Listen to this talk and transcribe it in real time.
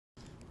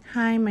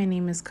Hi, my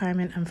name is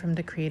Carmen. I'm from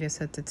the Creator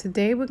Center.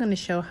 Today we're going to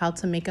show how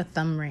to make a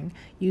thumb ring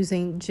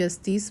using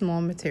just these small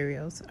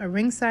materials, a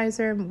ring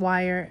sizer,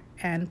 wire,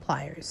 and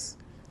pliers,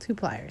 2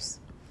 pliers.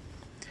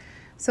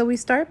 So we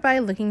start by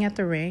looking at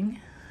the ring.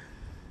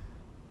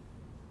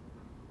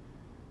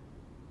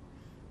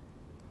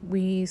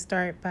 We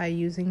start by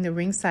using the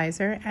ring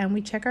sizer and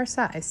we check our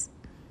size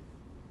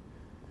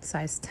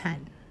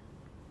 10.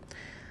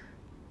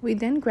 We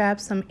then grab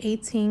some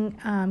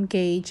 18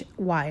 gauge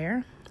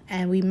wire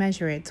and we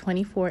measure it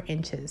 24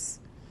 inches.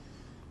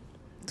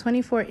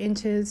 24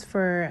 inches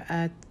for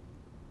a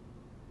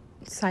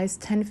size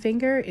 10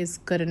 finger is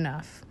good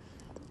enough.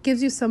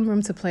 Gives you some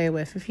room to play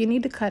with. If you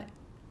need to cut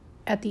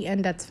at the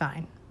end, that's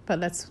fine, but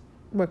let's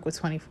work with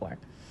 24.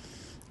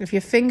 If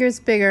your finger's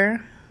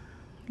bigger,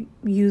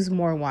 use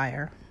more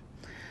wire.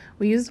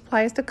 We use the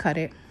pliers to cut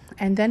it,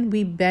 and then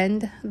we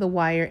bend the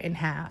wire in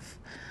half.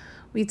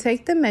 We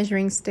take the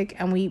measuring stick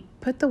and we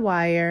put the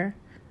wire,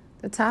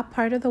 the top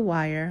part of the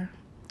wire,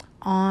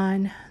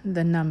 on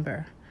the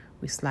number.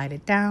 We slide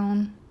it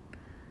down.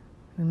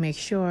 We make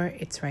sure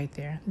it's right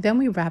there. Then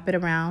we wrap it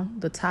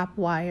around the top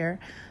wire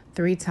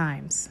 3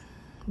 times.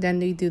 Then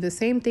we do the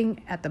same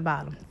thing at the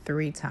bottom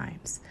 3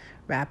 times.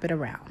 Wrap it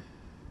around.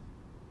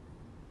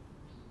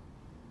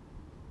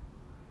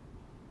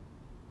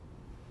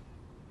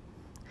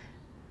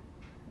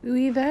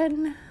 We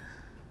then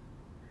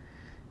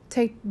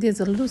there's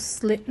a little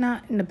slit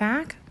knot in the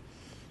back,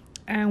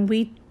 and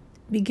we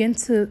begin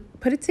to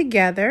put it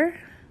together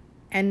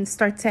and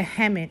start to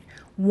hem it,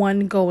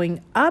 one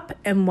going up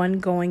and one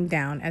going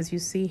down, as you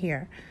see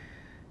here.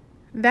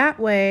 That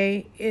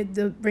way,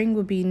 the ring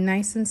will be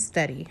nice and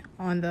steady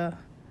on the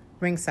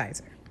ring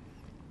sizer.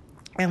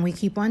 And we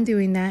keep on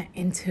doing that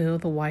until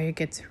the wire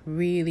gets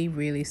really,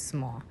 really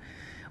small.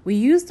 We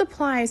use the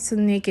pliers to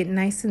make it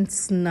nice and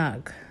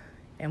snug.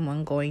 And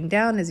one going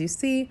down, as you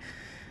see,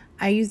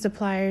 I use the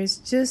pliers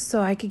just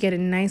so I could get it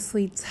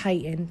nicely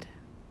tightened.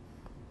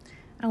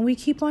 And we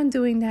keep on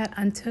doing that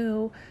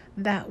until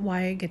that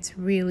wire gets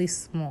really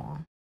small.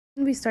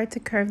 We start to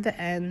curve the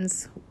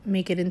ends,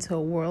 make it into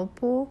a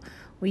whirlpool.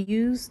 We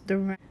use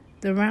the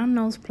round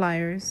nose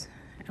pliers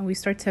and we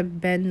start to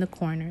bend the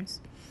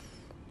corners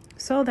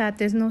so that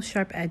there's no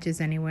sharp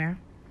edges anywhere.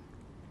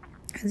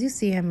 As you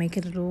see, I make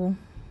it a little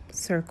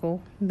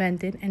circle,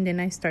 bend it, and then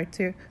I start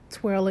to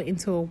twirl it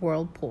into a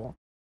whirlpool.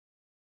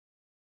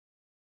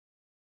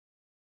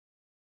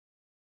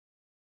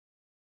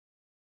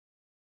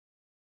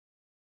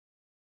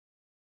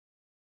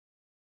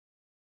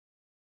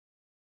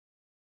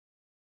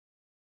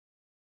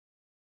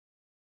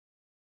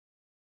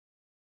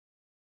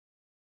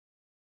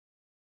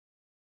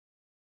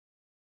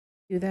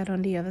 Do that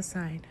on the other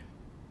side.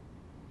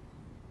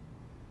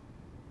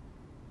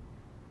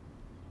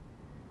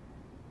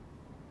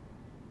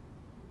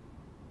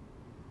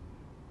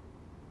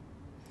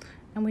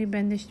 And we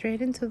bend it straight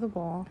into the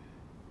wall.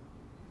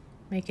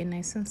 Make it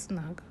nice and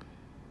snug.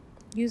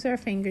 Use our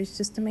fingers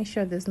just to make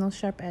sure there's no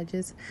sharp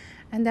edges.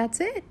 And that's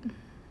it.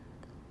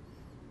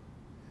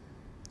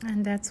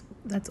 And that's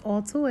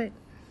all to it.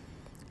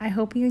 I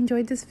hope you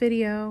enjoyed this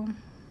video.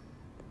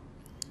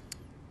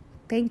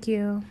 Thank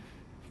you.